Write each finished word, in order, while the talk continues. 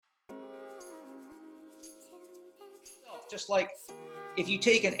Just like if you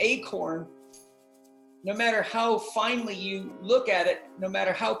take an acorn, no matter how finely you look at it, no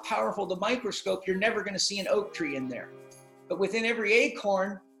matter how powerful the microscope, you're never going to see an oak tree in there. But within every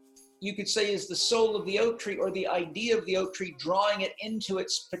acorn, you could say is the soul of the oak tree, or the idea of the oak tree, drawing it into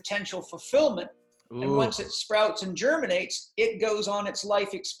its potential fulfillment. Ooh. And once it sprouts and germinates, it goes on its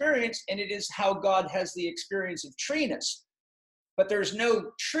life experience, and it is how God has the experience of treeness. But there's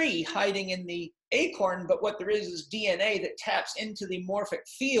no tree hiding in the acorn, but what there is DNA that taps into the morphic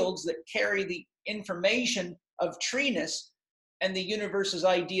fields that carry the information of treeness and the universe's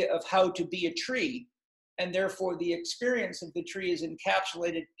idea of how to be a tree. And therefore the experience of the tree is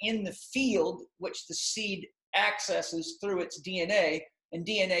encapsulated in the field which the seed accesses through its DNA, and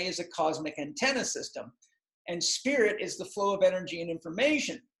DNA is a cosmic antenna system, and spirit is the flow of energy and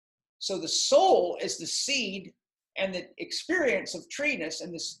information. So the soul is the seed and the experience of treeness,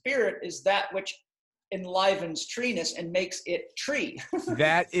 and the spirit is that which enlivens treeness and makes it tree.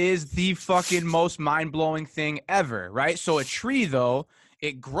 That is the fucking most mind-blowing thing ever, right? So a tree, though,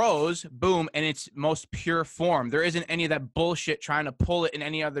 it grows, boom, in its most pure form. There isn't any of that bullshit trying to pull it in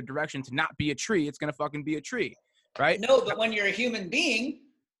any other direction to not be a tree. It's going to fucking be a tree, right? No, but when you're a human being,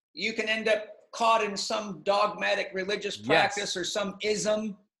 you can end up caught in some dogmatic religious practice, yes, or some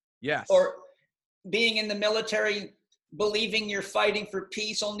ism. Yes. Or being in the military, believing you're fighting for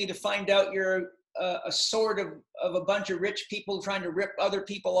peace, only to find out you're a sort of a bunch of rich people trying to rip other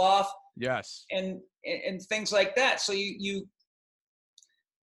people off. Yes. And things like that. So you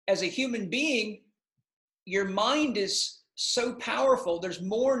as a human being, your mind is so powerful. There's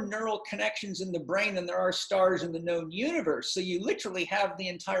more neural connections in the brain than there are stars in the known universe. So you literally have the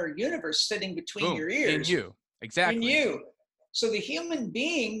entire universe sitting between, boom, your ears. In you. Exactly. In you. So the human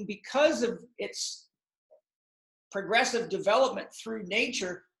being, because of its progressive development through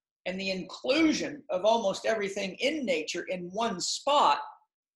nature and the inclusion of almost everything in nature in one spot,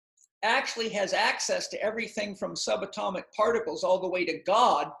 actually has access to everything from subatomic particles all the way to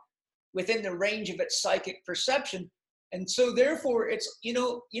God within the range of its psychic perception. And so therefore it's, you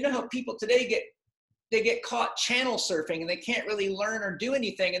know how people today get caught channel surfing and they can't really learn or do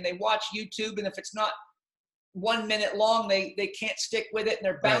anything, and they watch YouTube, and if it's not 1 minute long, they can't stick with it, and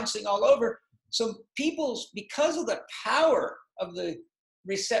they're bouncing all over. So because of the power of the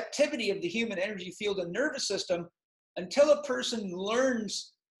receptivity of the human energy field and nervous system, until a person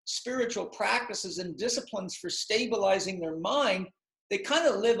learns spiritual practices and disciplines for stabilizing their mind, they kind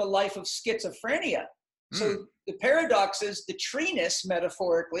of live a life of schizophrenia. So the paradox is the treeness,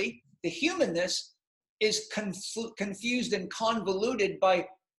 metaphorically, the humanness, is confused and convoluted by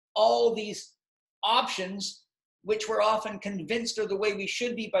all these options, which we're often convinced are the way we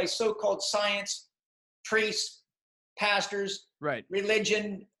should be by so-called science, priests, pastors, right,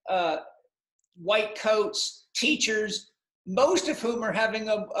 religion, white coats, teachers, most of whom are having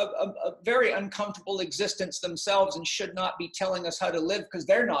a very uncomfortable existence themselves and should not be telling us how to live because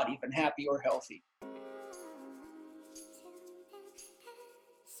they're not even happy or healthy.